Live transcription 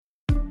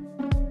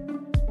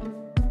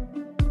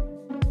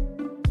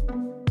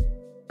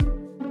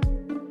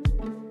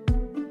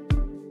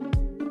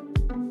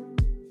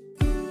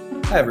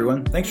Hi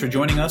everyone, thanks for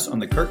joining us on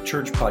the Kirk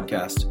Church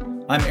Podcast.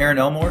 I'm Aaron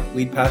Elmore,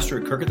 lead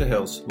pastor at Kirk at the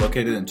Hills,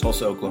 located in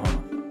Tulsa,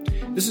 Oklahoma.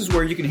 This is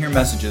where you can hear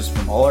messages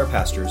from all our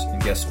pastors and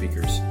guest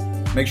speakers.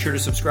 Make sure to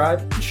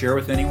subscribe and share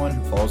with anyone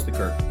who follows the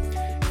Kirk.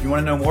 If you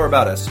want to know more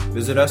about us,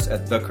 visit us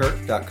at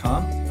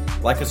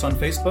thekirk.com, like us on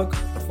Facebook,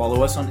 or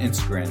follow us on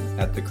Instagram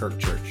at The Kirk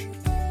Church.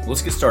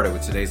 Let's get started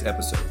with today's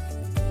episode.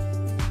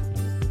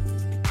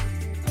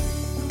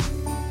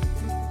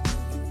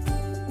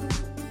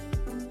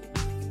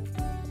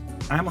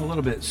 I'm a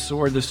little bit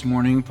sore this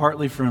morning,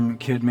 partly from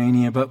Kid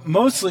Mania, but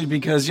mostly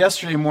because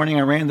yesterday morning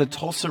I ran the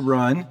Tulsa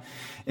Run,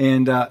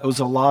 and it was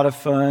a lot of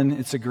fun.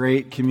 It's a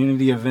great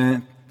community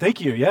event.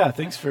 Thank you. Yeah,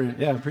 thanks for,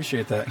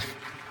 appreciate that.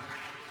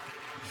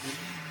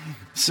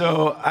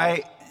 So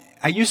I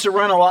used to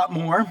run a lot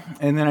more,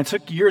 and then I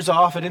took years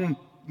off. I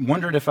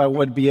wondered if I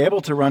would be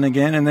able to run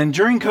again. And then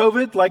during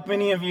COVID, like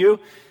many of you,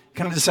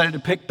 kind of decided to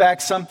pick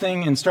back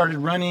something and started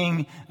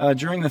running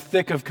during the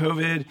thick of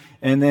COVID.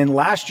 And then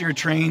last year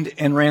trained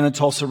and ran the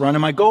Tulsa Run.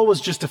 And my goal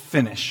was just to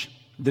finish.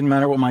 It didn't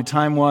matter what my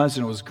time was,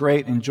 and it was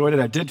great. Enjoyed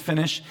it. I did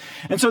finish.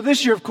 And so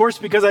this year, of course,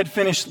 because I'd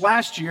finished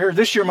last year,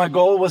 this year my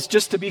goal was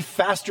just to be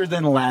faster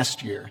than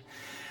last year.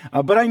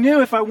 But I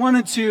knew if I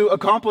wanted to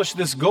accomplish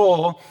this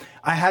goal,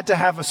 I had to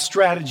have a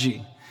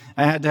strategy.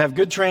 I had to have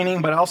good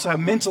training, but I also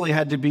mentally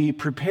had to be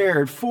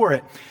prepared for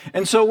it.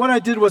 And so what I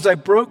did was I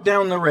broke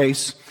down the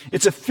race.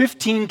 It's a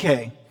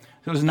 15K. So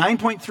it was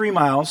 9.3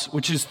 miles,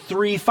 which is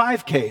 3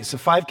 5Ks. A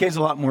 5K is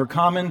a lot more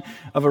common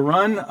of a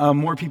run.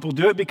 More people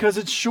do it because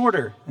it's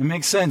shorter. It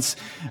makes sense.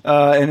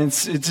 And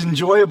it's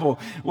enjoyable.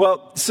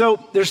 Well, so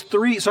there's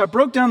three. So I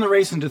broke down the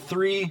race into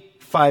 3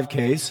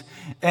 5Ks.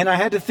 And I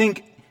had to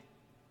think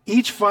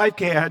each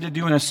 5K I had to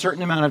do in a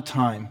certain amount of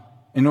time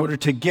in order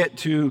to get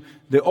to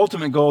the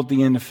ultimate goal at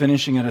the end of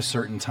finishing at a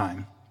certain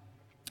time.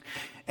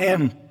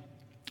 And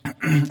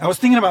I was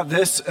thinking about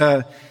this.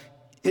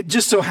 It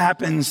just so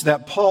happens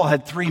that Paul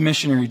had 3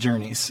 missionary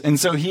journeys. And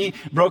so he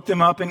broke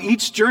them up, and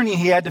each journey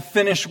he had to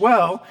finish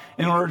well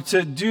in order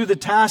to do the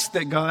task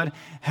that God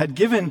had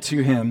given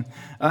to him.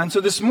 And so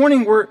this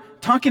morning we're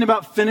talking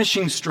about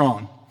finishing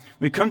strong.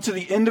 We come to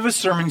the end of a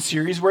sermon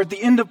series. We're at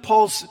the end of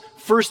Paul's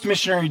first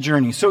missionary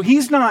journey. So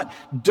he's not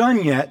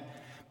done yet,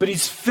 but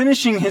he's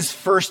finishing his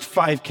first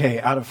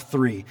 5K out of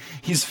 3.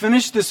 He's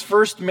finished this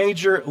first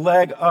major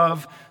leg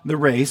of the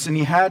race, and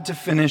he had to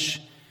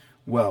finish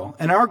well.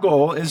 And our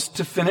goal is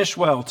to finish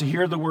well, to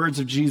hear the words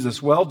of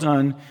Jesus. Well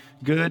done,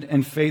 good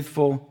and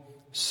faithful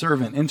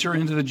servant. Enter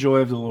into the joy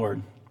of the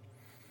Lord.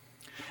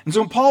 And so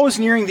when Paul was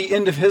nearing the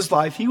end of his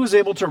life, he was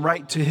able to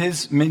write to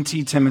his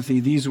mentee Timothy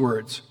these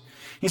words.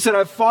 He said,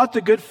 I've fought the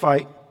good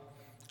fight.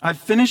 I've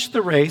finished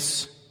the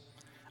race.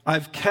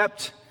 I've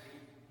kept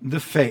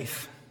the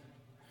faith.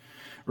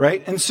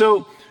 Right? And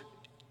so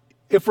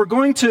if we're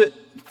going to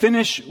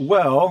finish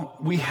well,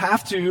 we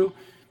have to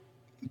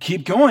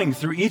keep going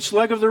through each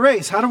leg of the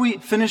race. How do we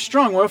finish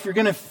strong? Well, if you're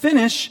going to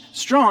finish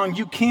strong,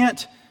 you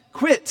can't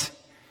quit.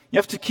 You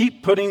have to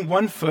keep putting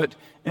one foot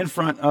in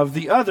front of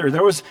the other.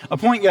 There was a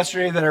point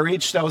yesterday that I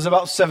reached. I was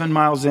about 7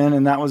 miles in,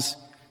 and that was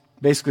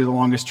basically the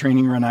longest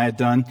training run I had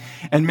done.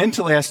 And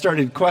mentally, I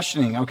started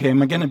questioning, okay,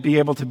 am I going to be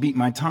able to beat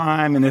my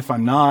time? And if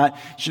I'm not,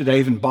 should I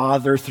even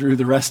bother through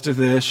the rest of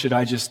this? Should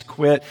I just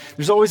quit?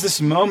 There's always this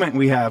moment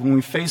we have when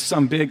we face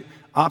some big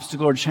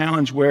obstacle or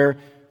challenge where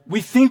we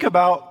think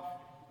about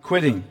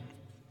quitting.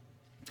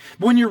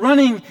 But when you're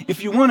running,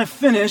 if you want to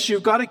finish,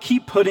 you've got to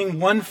keep putting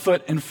one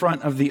foot in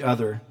front of the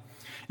other.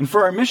 And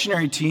for our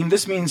missionary team,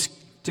 this means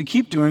to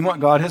keep doing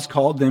what God has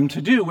called them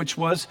to do, which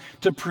was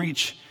to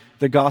preach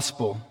the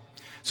gospel.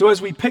 So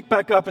as we pick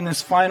back up in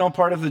this final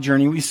part of the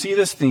journey, we see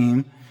this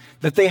theme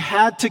that they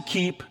had to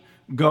keep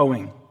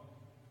going.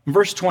 In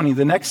verse 20,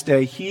 the next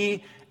day,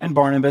 he and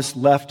Barnabas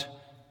left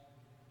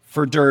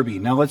for Derbe.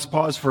 Now let's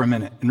pause for a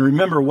minute and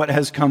remember what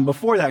has come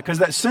before that, because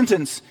that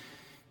sentence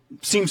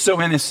seems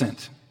so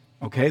innocent.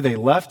 Okay, they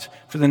left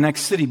for the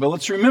next city, but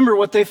let's remember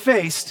what they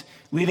faced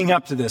leading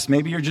up to this.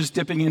 Maybe you're just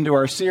dipping into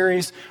our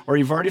series, or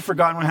you've already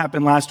forgotten what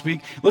happened last week.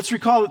 Let's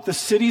recall that the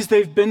cities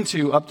they've been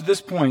to up to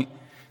this point,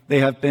 they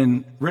have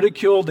been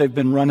ridiculed, they've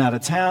been run out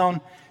of town,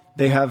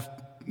 they have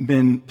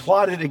been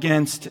plotted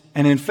against,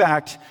 and in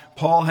fact,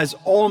 Paul has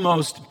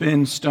almost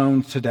been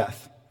stoned to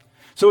death.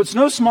 So it's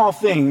no small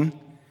thing.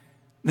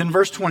 Then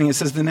verse 20, it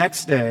says, the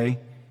next day,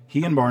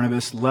 he and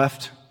Barnabas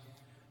left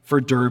for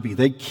Derbe.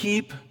 They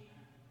keep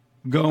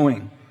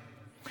going.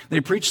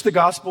 They preach the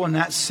gospel in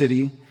that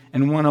city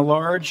and won a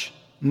large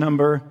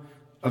number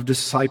of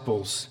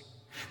disciples.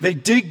 They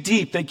dig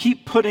deep. They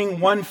keep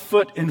putting one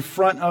foot in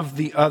front of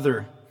the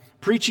other,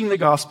 preaching the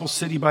gospel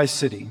city by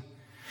city.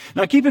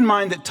 Now keep in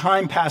mind that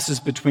time passes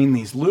between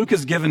these. Luke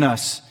has given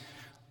us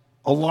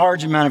a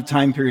large amount of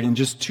time period in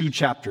just 2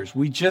 chapters.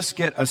 We just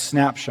get a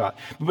snapshot.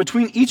 But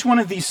between each one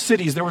of these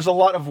cities, there was a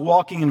lot of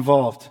walking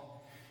involved.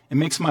 It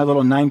makes my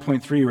little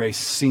 9.3 race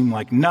seem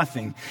like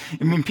nothing.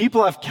 I mean,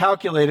 people have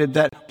calculated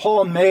that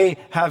Paul may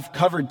have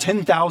covered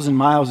 10,000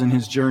 miles in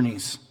his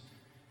journeys.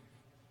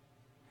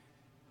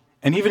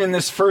 And even in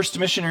this first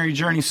missionary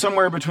journey,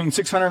 somewhere between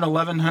 600 and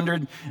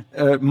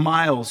 1,100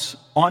 miles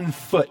on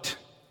foot.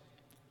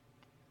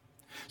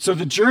 So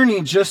the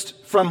journey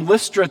just from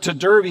Lystra to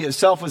Derbe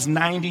itself was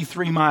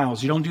 93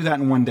 miles. You don't do that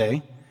in one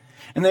day.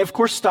 And they, of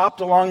course, stopped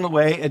along the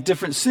way at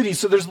different cities.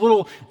 So there's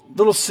little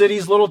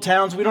cities, little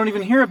towns we don't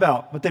even hear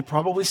about. But they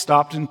probably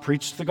stopped and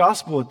preached the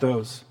gospel at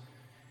those.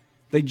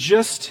 They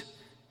just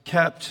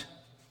kept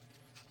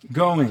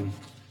going.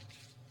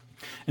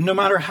 And no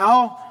matter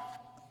how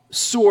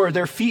sore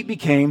their feet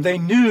became, they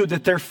knew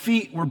that their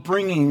feet were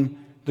bringing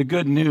the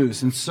good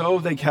news. And so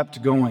they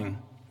kept going.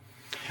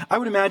 I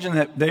would imagine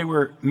that they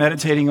were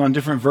meditating on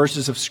different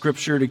verses of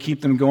Scripture to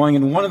keep them going.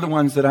 And one of the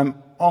ones that I'm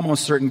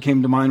almost certain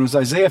came to mind was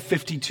Isaiah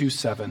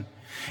 52:7.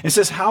 It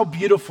says, "How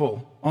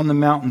beautiful on the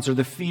mountains are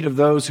the feet of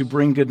those who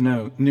bring good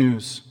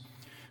news,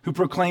 who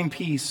proclaim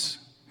peace,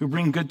 who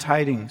bring good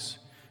tidings,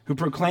 who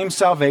proclaim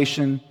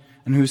salvation,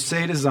 and who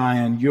say to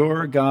Zion,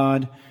 your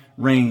God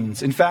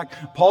reigns." In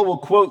fact, Paul will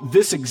quote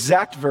this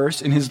exact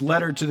verse in his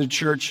letter to the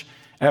church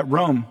at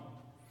Rome.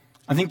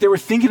 I think they were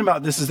thinking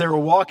about this as they were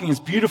walking. It's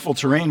beautiful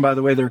terrain, by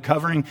the way. They're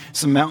covering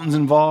some mountains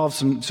involved,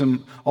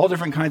 some all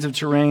different kinds of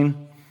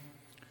terrain.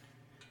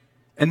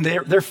 And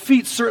their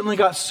feet certainly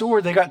got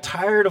sore. They got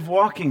tired of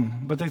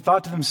walking. But they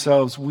thought to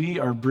themselves, we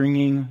are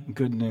bringing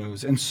good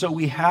news. And so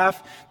we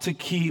have to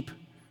keep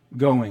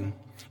going.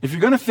 If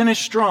you're going to finish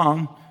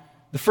strong,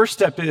 the first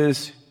step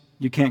is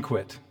you can't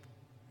quit.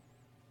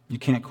 You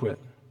can't quit.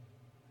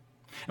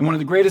 And one of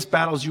the greatest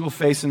battles you will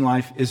face in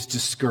life is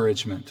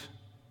discouragement.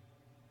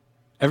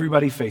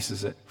 Everybody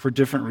faces it for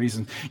different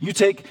reasons. You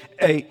take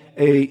a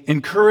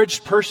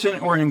encouraged person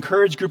or an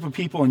encouraged group of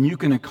people and you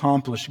can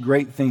accomplish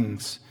great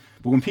things.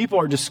 But when people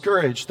are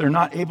discouraged, they're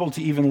not able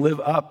to even live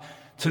up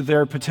to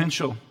their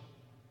potential.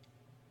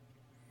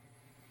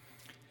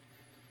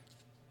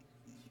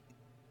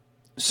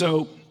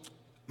 So,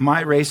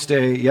 my race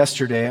day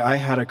yesterday, I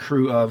had a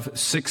crew of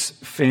 6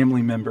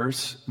 family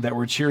members that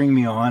were cheering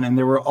me on, and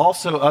there were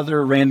also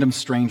other random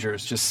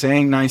strangers just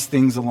saying nice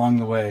things along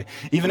the way,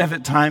 even if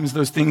at times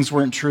those things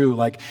weren't true,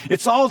 like,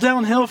 it's all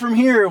downhill from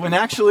here, when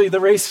actually the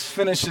race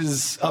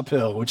finishes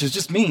uphill, which is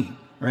just me,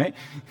 right?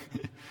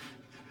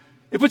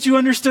 But you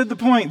understood the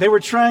point. They were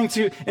trying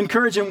to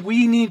encourage, and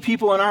we need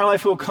people in our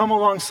life who will come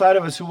alongside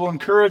of us, who will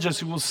encourage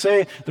us, who will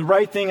say the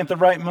right thing at the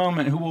right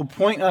moment, who will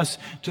point us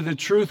to the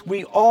truth.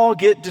 We all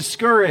get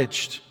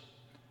discouraged,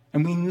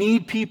 and we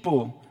need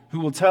people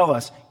who will tell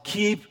us,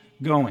 keep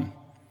going.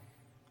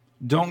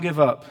 Don't give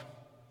up.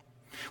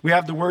 We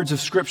have the words of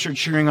Scripture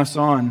cheering us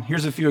on.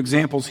 Here's a few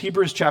examples.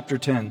 Hebrews chapter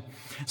 10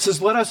 says,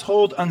 "Let us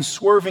hold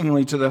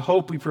unswervingly to the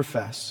hope we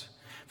profess,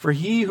 for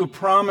he who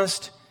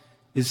promised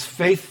is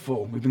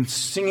faithful." We've been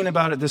singing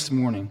about it this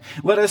morning.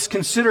 "Let us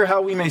consider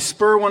how we may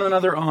spur one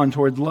another on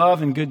toward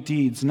love and good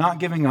deeds, not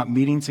giving up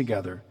meeting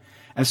together,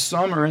 as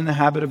some are in the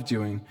habit of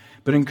doing,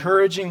 but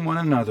encouraging one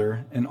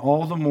another, and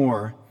all the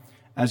more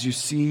as you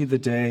see the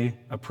day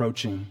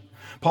approaching."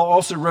 Paul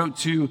also wrote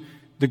to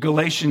the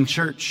Galatian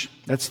church.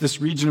 That's this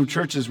region of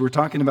churches we're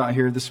talking about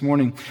here this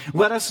morning.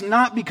 "Let us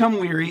not become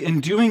weary in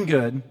doing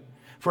good,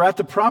 for at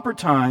the proper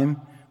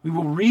time we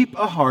will reap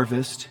a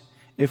harvest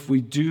if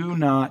we do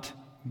not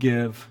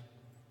give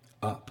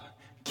up."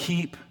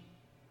 Keep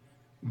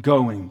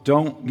going.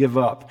 Don't give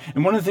up.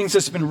 And one of the things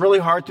that's been really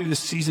hard through this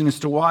season is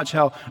to watch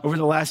how over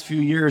the last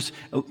few years,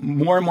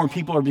 more and more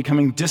people are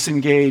becoming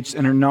disengaged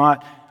and are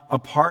not a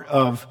part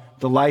of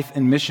the life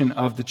and mission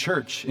of the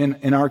church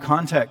in our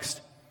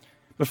context.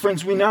 But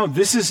friends, we know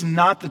this is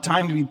not the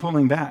time to be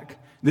pulling back.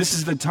 This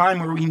is the time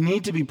where we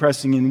need to be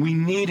pressing in. We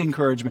need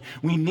encouragement.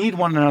 We need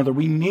one another.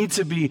 We need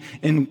to be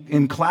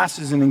in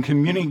classes and in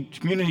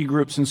community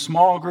groups and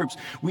small groups.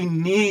 We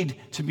need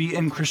to be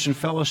in Christian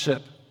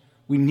fellowship.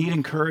 We need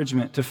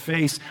encouragement to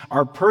face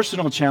our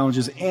personal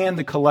challenges and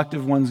the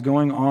collective ones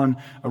going on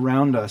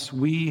around us.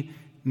 We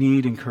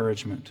need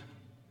encouragement.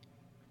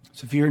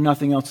 So if you hear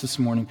nothing else this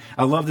morning,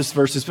 I love this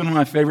verse. It's been one of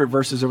my favorite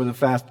verses over the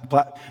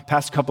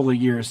past couple of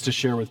years to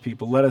share with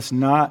people. "Let us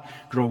not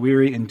grow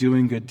weary in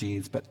doing good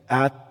deeds, but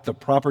at the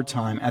proper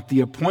time, at the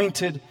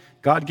appointed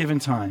God-given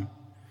time,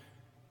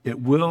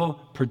 it will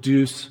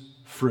produce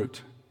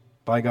fruit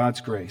by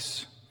God's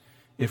grace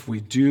if we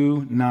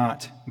do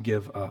not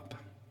give up."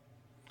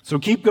 So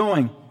keep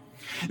going.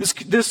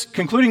 This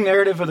concluding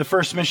narrative of the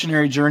first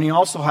missionary journey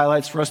also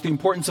highlights for us the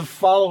importance of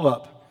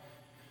follow-up.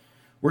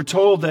 We're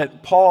told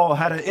that Paul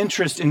had an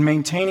interest in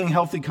maintaining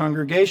healthy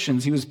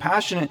congregations. He was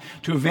passionate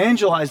to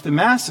evangelize the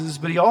masses,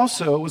 but he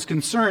also was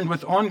concerned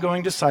with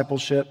ongoing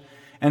discipleship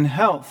and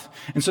health.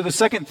 And so the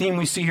second theme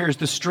we see here is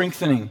the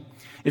strengthening.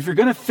 If you're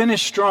going to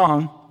finish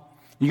strong,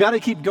 you got to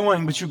keep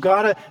going, but you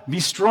got to be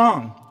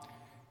strong.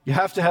 You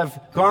have to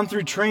have gone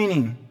through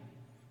training.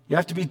 You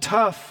have to be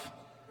tough.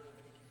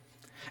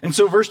 And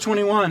so verse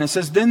 21, it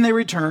says, "Then they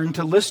returned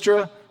to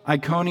Lystra,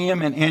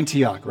 Iconium, and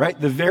Antioch," right?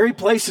 The very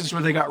places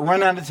where they got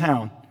run out of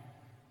town.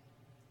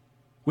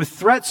 With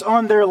threats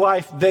on their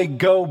life, they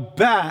go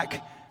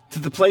back to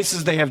the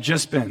places they have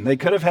just been. They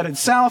could have headed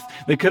south.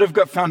 They could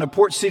have found a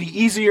port city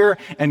easier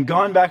and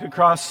gone back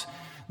across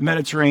the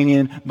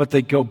Mediterranean, but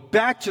they go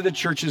back to the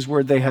churches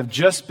where they have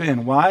just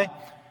been. Why?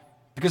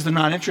 Because they're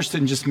not interested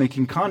in just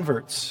making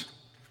converts.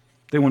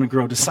 They want to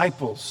grow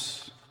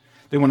disciples.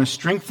 They want to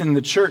strengthen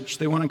the church.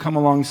 They want to come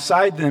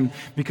alongside them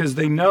because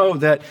they know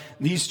that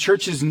these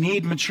churches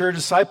need mature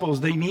disciples.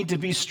 They need to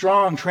be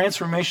strong,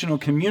 transformational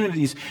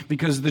communities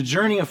because the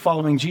journey of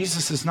following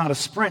Jesus is not a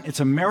sprint, it's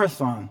a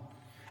marathon.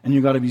 And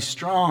you've got to be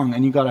strong,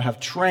 and you've got to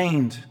have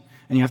trained,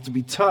 and you have to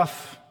be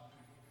tough.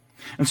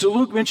 And so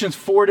Luke mentions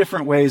 4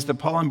 different ways that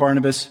Paul and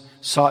Barnabas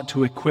sought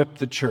to equip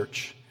the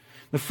church.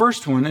 The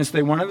first one is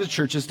they wanted the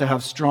churches to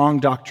have strong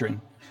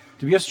doctrine.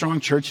 To be a strong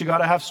church, you've got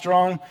to have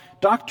strong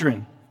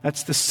doctrine.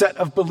 That's the set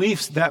of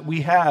beliefs that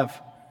we have.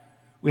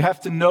 We have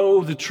to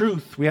know the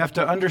truth. We have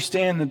to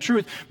understand the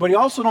truth. But you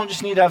also don't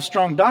just need to have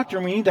strong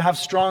doctrine. We need to have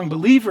strong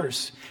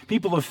believers,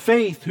 people of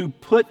faith who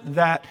put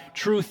that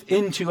truth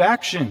into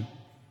action.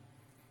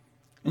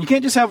 And you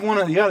can't just have one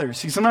or the other.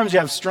 See, sometimes you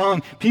have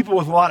strong people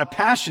with a lot of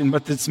passion,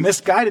 but it's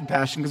misguided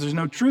passion because there's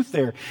no truth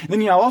there. And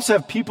then you also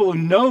have people who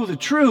know the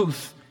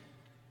truth,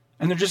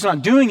 and they're just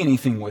not doing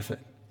anything with it.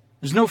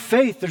 There's no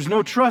faith, there's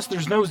no trust,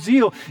 there's no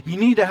zeal. You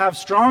need to have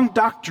strong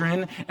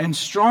doctrine and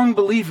strong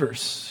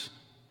believers.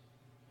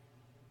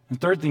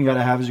 And third thing you got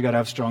to have is you got to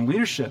have strong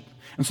leadership.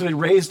 And so they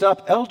raised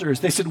up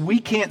elders. They said, we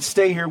can't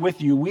stay here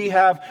with you. We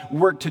have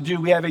work to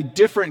do. We have a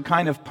different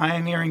kind of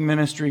pioneering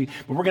ministry,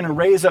 but we're going to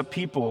raise up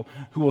people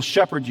who will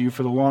shepherd you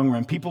for the long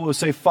run. People who will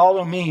say,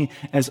 follow me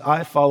as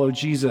I follow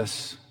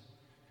Jesus.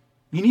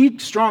 You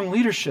need strong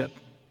leadership.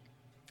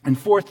 And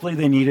fourthly,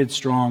 they needed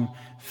strong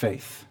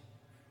faith.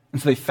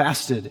 And so they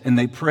fasted and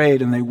they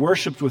prayed and they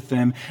worshiped with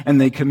them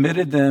and they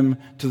committed them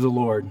to the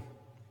Lord.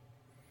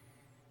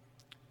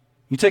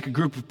 You take a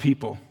group of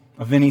people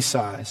of any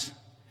size.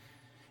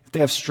 If they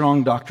have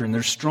strong doctrine,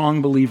 they're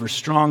strong believers,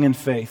 strong in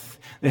faith.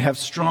 They have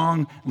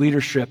strong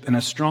leadership and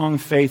a strong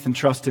faith and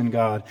trust in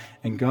God.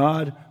 And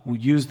God will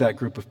use that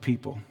group of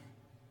people.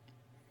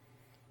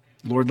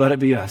 Lord, let it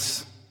be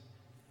us.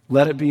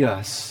 Let it be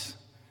us.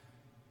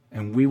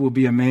 And we will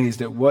be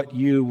amazed at what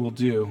you will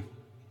do.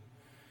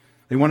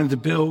 They wanted to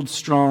build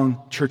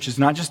strong churches,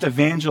 not just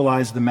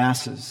evangelize the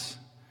masses.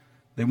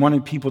 They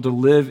wanted people to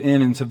live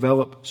in and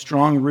develop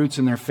strong roots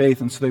in their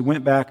faith. And so they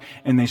went back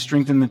and they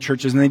strengthened the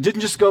churches. And they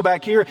didn't just go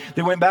back here.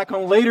 They went back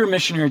on later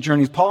missionary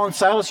journeys. Paul and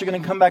Silas are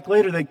going to come back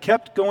later. They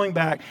kept going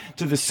back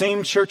to the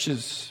same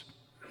churches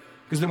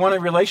because they wanted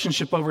a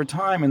relationship over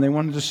time and they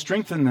wanted to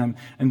strengthen them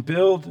and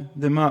build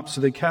them up.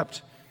 So they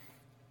kept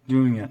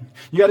doing it.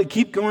 You got to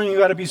keep going. You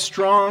got to be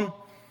strong.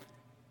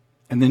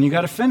 And then you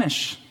got to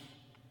finish.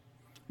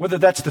 Whether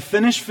that's the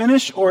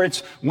finish, or it's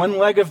one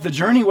leg of the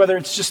journey, whether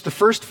it's just the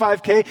first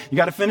 5K, you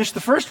got to finish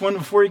the first one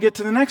before you get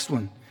to the next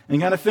one. And you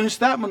got to finish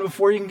that one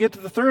before you can get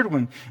to the third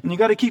one. And you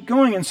got to keep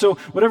going. And so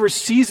whatever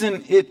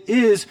season it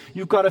is,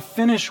 you've got to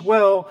finish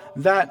well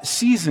that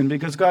season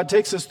because God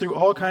takes us through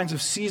all kinds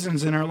of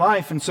seasons in our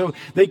life. And so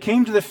they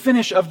came to the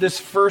finish of this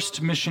first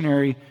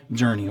missionary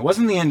journey. It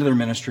wasn't the end of their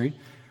ministry,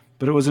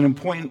 but it was an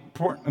important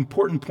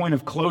point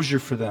of closure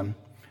for them.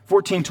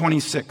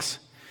 1426.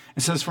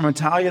 It says, from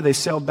Italia they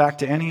sailed back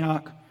to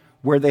Antioch,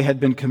 where they had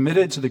been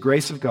committed to the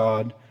grace of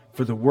God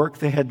for the work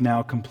they had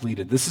now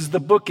completed. This is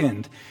the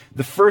bookend.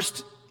 The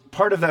first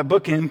part of that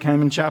bookend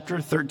came in chapter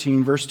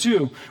 13, verse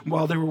 2.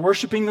 While they were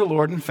worshiping the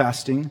Lord and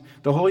fasting,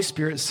 the Holy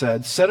Spirit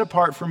said, set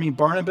apart for me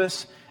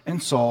Barnabas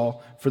and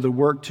Saul for the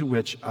work to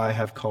which I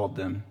have called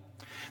them.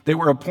 They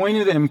were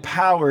appointed and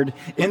empowered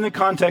in the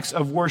context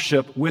of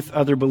worship with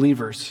other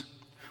believers.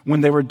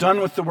 When they were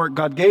done with the work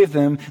God gave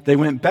them, they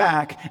went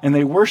back and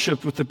they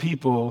worshiped with the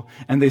people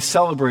and they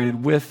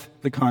celebrated with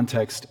the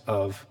context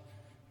of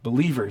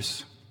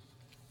believers.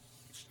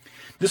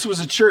 This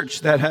was a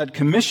church that had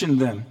commissioned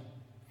them.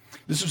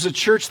 This was a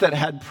church that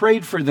had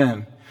prayed for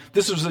them.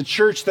 This was a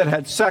church that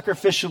had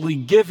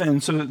sacrificially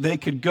given so that they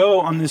could go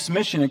on this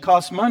mission. It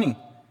cost money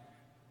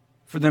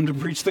for them to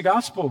preach the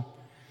gospel.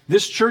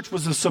 This church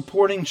was a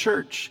supporting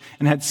church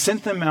and had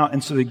sent them out,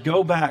 and so they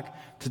go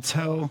back to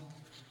tell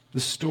the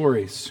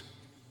stories.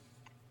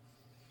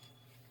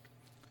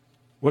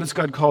 What has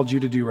God called you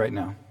to do right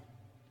now?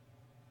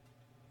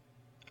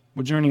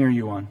 What journey are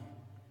you on?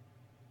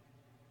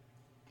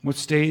 What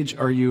stage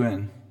are you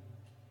in?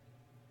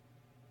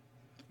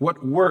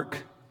 What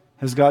work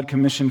has God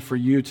commissioned for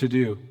you to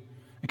do?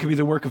 It could be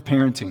the work of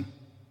parenting,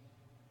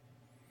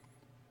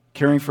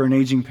 caring for an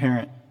aging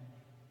parent,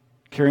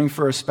 caring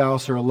for a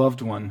spouse or a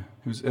loved one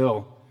who's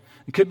ill.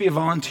 It could be a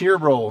volunteer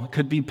role. It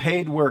could be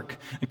paid work.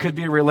 It could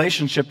be a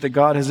relationship that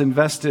God has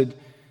invested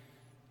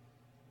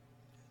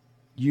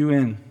you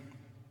in.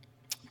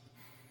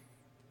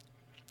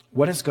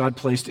 What has God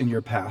placed in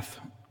your path?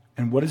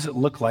 And what does it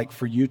look like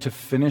for you to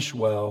finish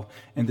well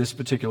in this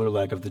particular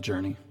leg of the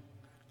journey?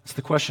 That's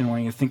the question I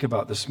want you to think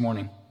about this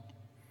morning.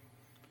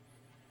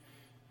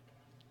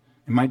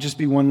 It might just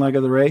be one leg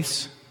of the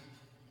race.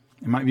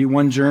 It might be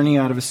one journey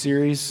out of a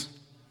series.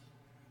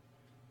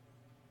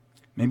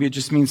 Maybe it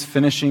just means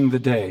finishing the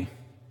day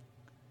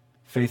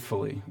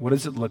faithfully. What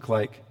does it look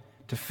like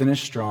to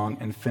finish strong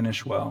and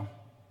finish well?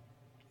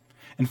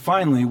 And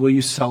finally, will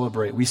you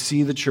celebrate? We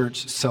see the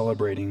church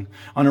celebrating.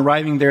 On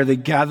arriving there, they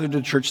gathered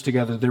the church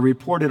together. They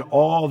reported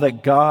all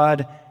that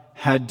God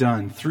had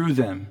done through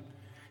them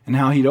and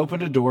how he'd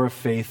opened a door of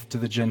faith to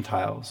the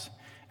Gentiles.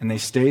 And they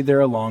stayed there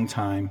a long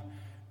time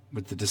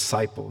with the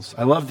disciples.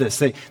 I love this.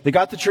 They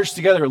got the church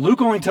together.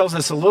 Luke only tells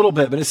us a little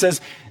bit, but it says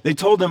they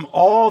told them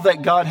all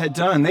that God had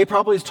done. They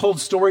probably told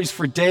stories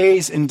for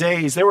days and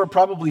days. There were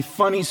probably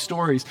funny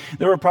stories.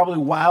 There were probably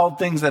wild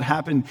things that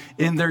happened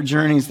in their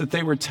journeys that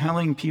they were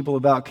telling people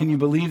about. Can you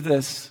believe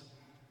this?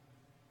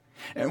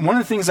 And one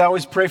of the things I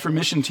always pray for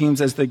mission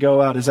teams as they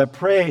go out is I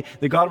pray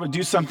that God would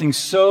do something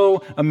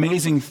so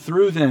amazing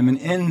through them and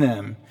in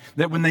them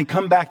that when they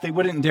come back, they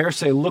wouldn't dare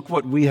say, look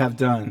what we have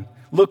done.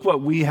 Look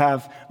what we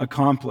have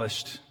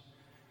accomplished.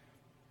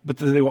 But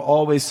that they will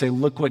always say,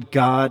 look what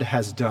God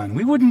has done.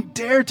 We wouldn't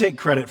dare take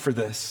credit for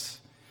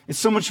this. It's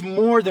so much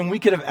more than we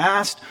could have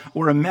asked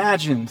or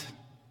imagined.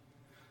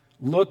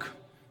 Look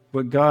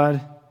what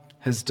God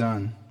has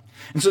done.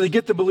 And so they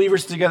get the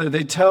believers together.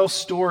 They tell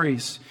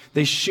stories.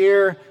 They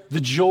share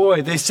the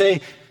joy. They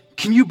say,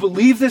 can you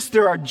believe this?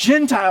 There are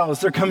Gentiles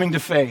that are coming to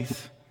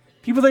faith.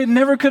 People they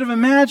never could have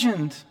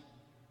imagined.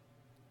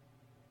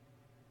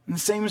 And the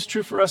same is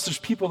true for us. There's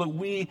people that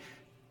we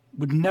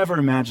would never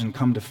imagine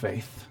come to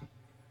faith.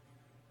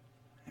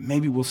 And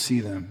maybe we'll see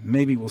them.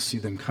 Maybe we'll see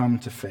them come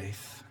to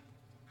faith.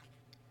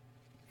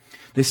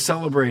 They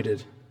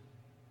celebrated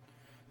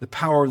the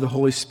power of the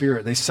Holy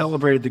Spirit. They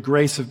celebrated the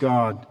grace of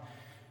God.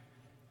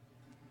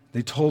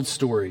 They told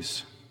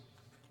stories,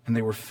 and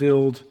they were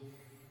filled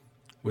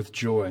with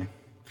joy.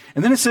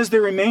 And then it says they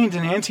remained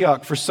in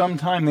Antioch for some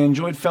time. They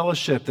enjoyed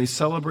fellowship. They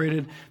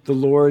celebrated the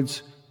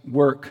Lord's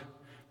work.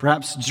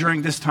 Perhaps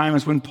during this time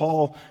is when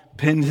Paul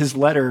penned his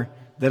letter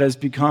that has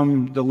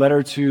become the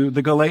letter to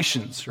the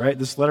Galatians, right?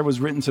 This letter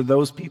was written to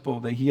those people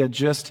that he had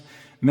just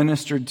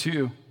ministered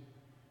to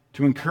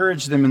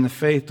encourage them in the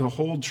faith, to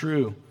hold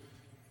true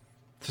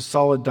to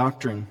solid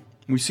doctrine.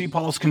 We see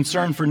Paul's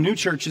concern for new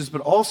churches,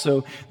 but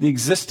also the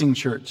existing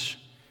church,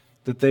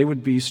 that they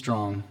would be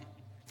strong.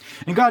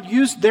 And God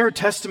used their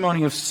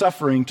testimony of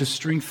suffering to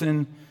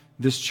strengthen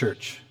this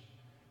church.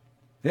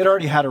 They had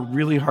already had a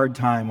really hard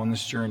time on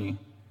this journey.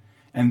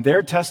 And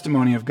their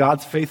testimony of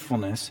God's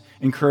faithfulness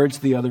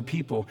encouraged the other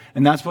people.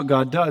 And that's what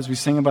God does. We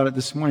sang about it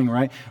this morning,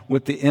 right?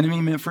 What the enemy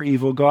meant for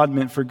evil, God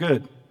meant for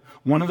good.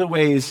 One of the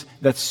ways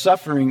that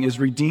suffering is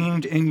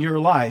redeemed in your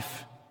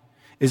life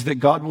is that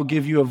God will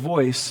give you a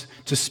voice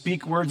to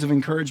speak words of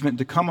encouragement,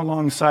 to come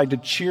alongside, to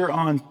cheer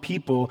on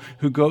people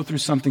who go through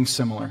something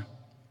similar.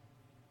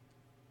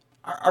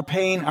 Our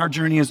pain, our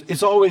journey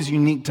is always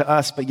unique to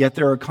us, but yet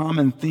there are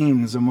common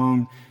themes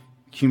among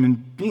human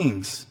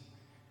beings.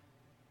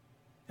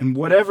 And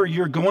whatever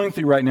you're going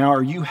through right now,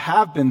 or you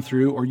have been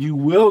through, or you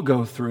will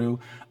go through,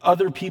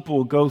 other people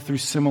will go through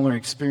similar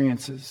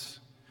experiences.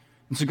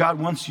 And so God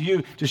wants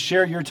you to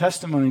share your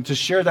testimony, to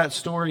share that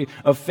story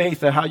of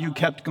faith, of how you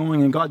kept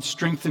going and God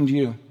strengthened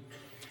you,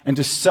 and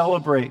to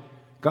celebrate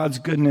God's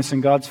goodness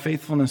and God's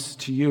faithfulness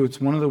to you. It's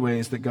one of the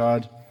ways that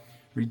God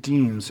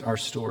redeems our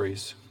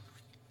stories.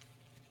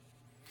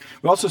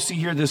 We also see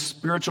here this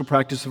spiritual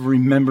practice of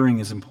remembering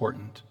is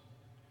important.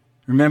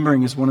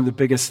 Remembering is one of the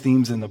biggest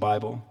themes in the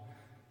Bible.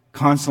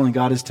 Constantly,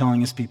 God is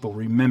telling his people,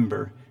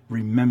 remember,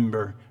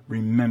 remember,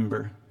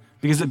 remember.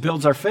 Because it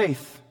builds our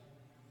faith.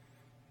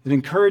 It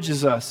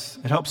encourages us.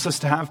 It helps us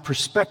to have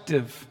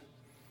perspective.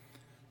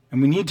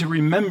 And we need to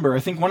remember. I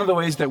think one of the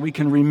ways that we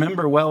can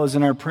remember well is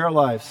in our prayer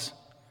lives.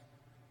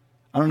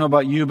 I don't know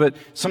about you, but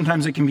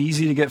sometimes it can be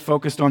easy to get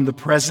focused on the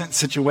present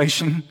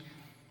situation,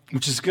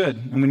 which is good.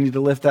 And we need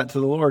to lift that to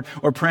the Lord.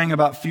 Or praying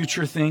about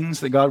future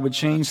things, that God would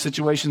change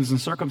situations and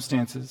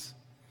circumstances.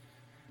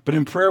 But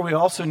in prayer, we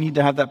also need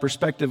to have that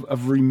perspective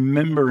of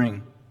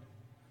remembering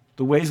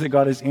the ways that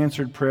God has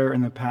answered prayer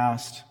in the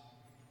past,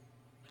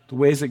 the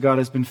ways that God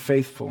has been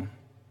faithful.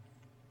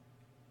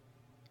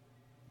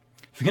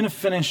 If you're going to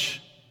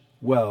finish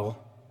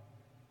well,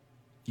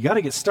 you got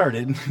to get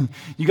started.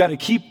 You got to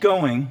keep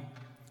going.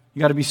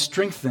 You got to be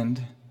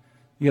strengthened.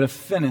 You got to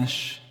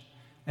finish,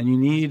 and you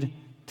need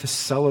to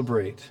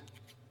celebrate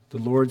the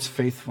Lord's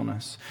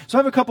faithfulness. So I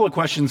have a couple of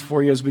questions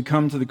for you as we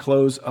come to the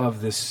close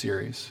of this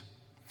series.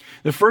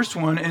 The first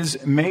one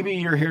is, maybe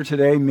you're here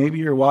today, maybe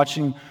you're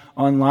watching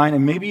online,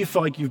 and maybe you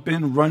feel like you've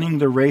been running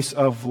the race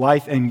of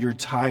life and you're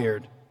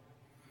tired.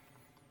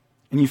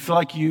 And you feel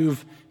like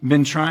you've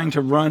been trying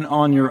to run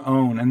on your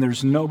own, and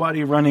there's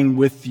nobody running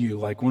with you,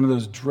 like one of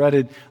those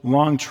dreaded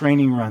long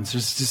training runs.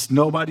 There's just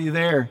nobody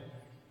there.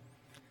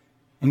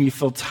 And you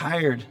feel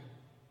tired.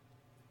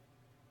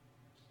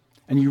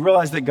 And you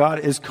realize that God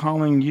is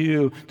calling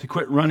you to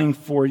quit running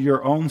for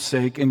your own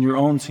sake and your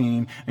own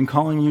team, and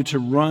calling you to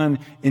run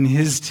in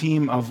his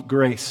team of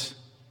grace,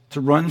 to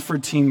run for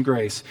Team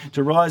Grace,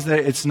 to realize that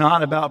it's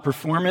not about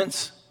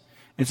performance,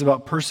 it's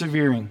about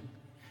persevering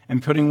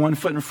and putting one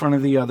foot in front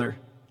of the other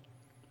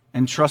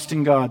and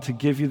trusting God to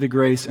give you the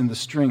grace and the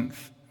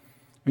strength.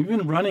 Maybe you've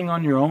been running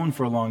on your own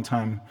for a long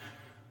time,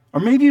 or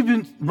maybe you've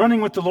been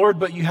running with the Lord,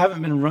 but you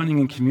haven't been running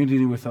in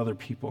community with other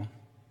people.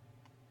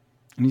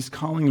 And he's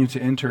calling you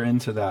to enter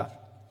into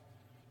that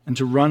and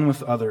to run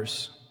with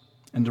others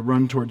and to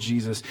run toward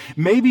Jesus.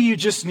 Maybe you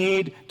just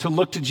need to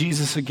look to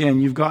Jesus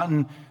again. You've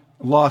gotten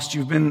lost.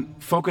 You've been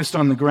focused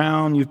on the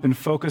ground. You've been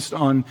focused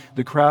on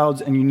the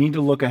crowds, and you need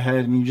to look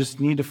ahead, and you just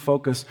need to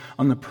focus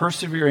on the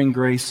persevering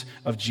grace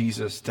of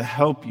Jesus to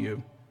help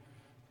you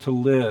to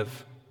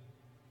live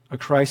a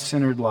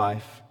Christ-centered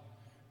life,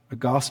 a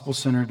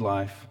gospel-centered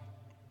life.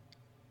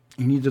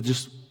 You need to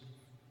just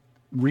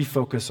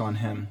refocus on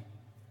him.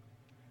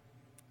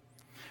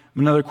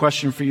 Another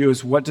question for you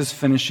is, what does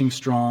finishing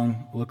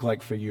strong look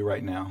like for you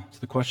right now? It's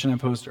the question I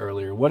posed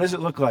earlier. What does it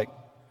look like?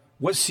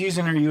 What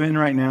season are you in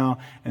right now?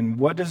 And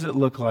what does it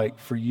look like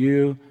for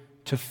you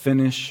to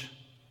finish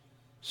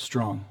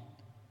strong?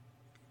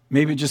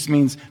 Maybe it just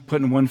means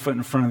putting one foot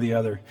in front of the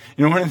other.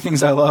 You know, one of the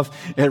things I love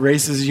at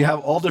races is you have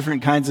all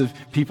different kinds of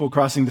people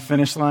crossing the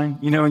finish line.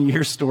 You know, and you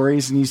hear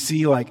stories and you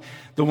see like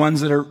the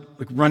ones that are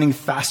like running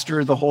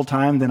faster the whole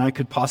time than I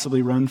could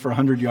possibly run for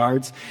 100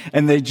 yards.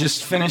 And they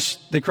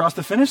cross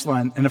the finish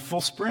line in a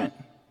full sprint.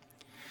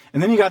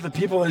 And then you got the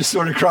people that just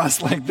sort of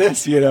cross like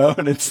this, you know,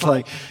 and it's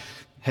like,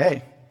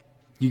 hey,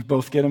 you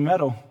both get a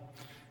medal.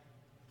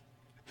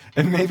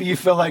 And maybe you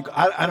feel like,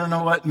 I don't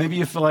know what, maybe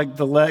you feel like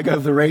the leg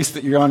of the race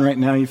that you're on right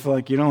now, you feel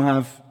like you don't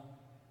have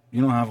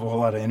a whole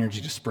lot of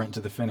energy to sprint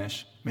to the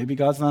finish. Maybe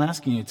God's not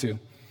asking you to.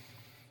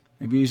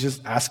 Maybe he's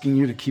just asking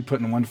you to keep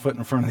putting one foot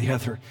in front of the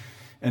other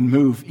and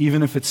move,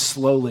 even if it's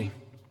slowly.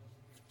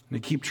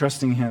 And to keep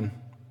trusting him.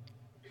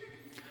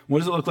 What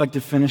does it look like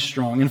to finish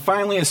strong? And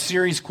finally, a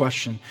series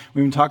question.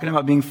 We've been talking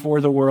about being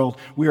for the world.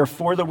 We are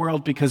for the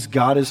world because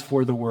God is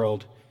for the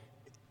world.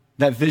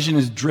 That vision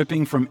is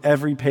dripping from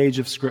every page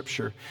of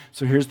Scripture.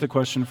 So here's the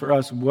question for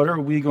us. What are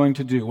we going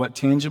to do? What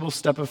tangible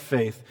step of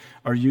faith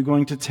are you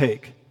going to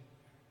take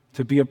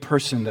to be a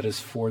person that is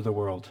for the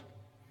world?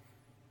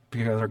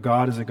 Because our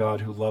God is a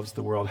God who loves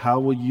the world. How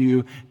will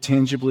you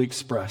tangibly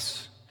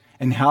express?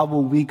 And how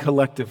will we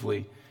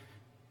collectively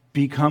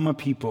become a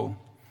people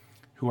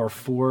who are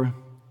for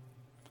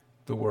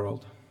the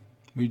world?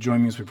 Will you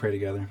join me as we pray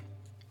together?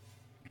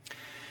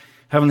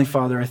 Heavenly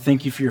Father, I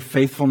thank you for your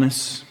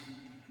faithfulness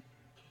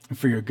and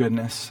for your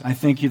goodness. I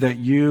thank you that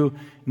you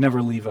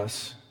never leave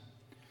us,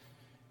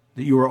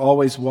 that you are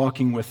always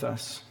walking with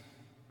us.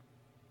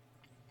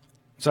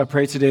 So I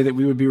pray today that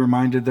we would be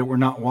reminded that we're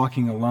not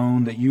walking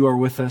alone, that you are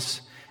with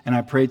us. And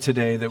I pray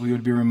today that we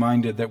would be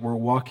reminded that we're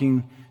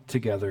walking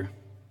together.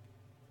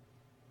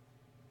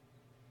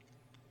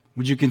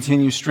 Would you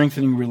continue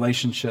strengthening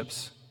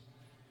relationships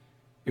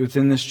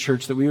within this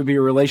church, that we would be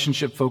a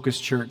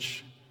relationship-focused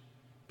church,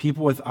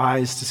 people with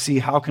eyes to see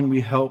how can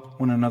we help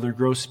one another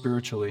grow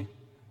spiritually.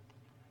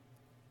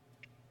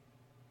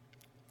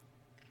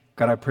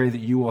 God, I pray that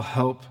you will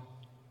help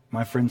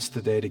my friends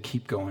today to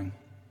keep going,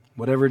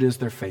 whatever it is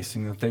they're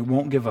facing, that they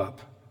won't give up,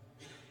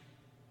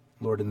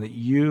 Lord, and that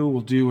you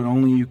will do what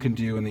only you can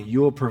do, and that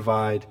you will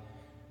provide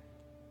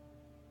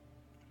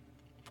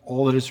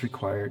all that is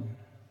required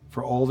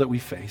for all that we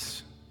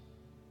face.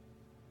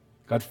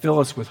 God, fill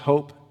us with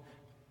hope.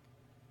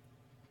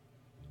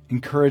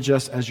 Encourage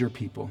us as your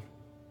people.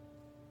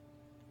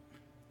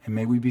 And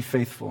may we be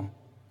faithful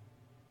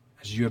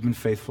as you have been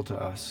faithful to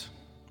us.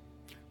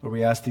 Lord,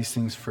 we ask these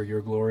things for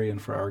your glory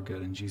and for our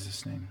good. In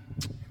Jesus' name,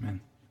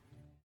 amen.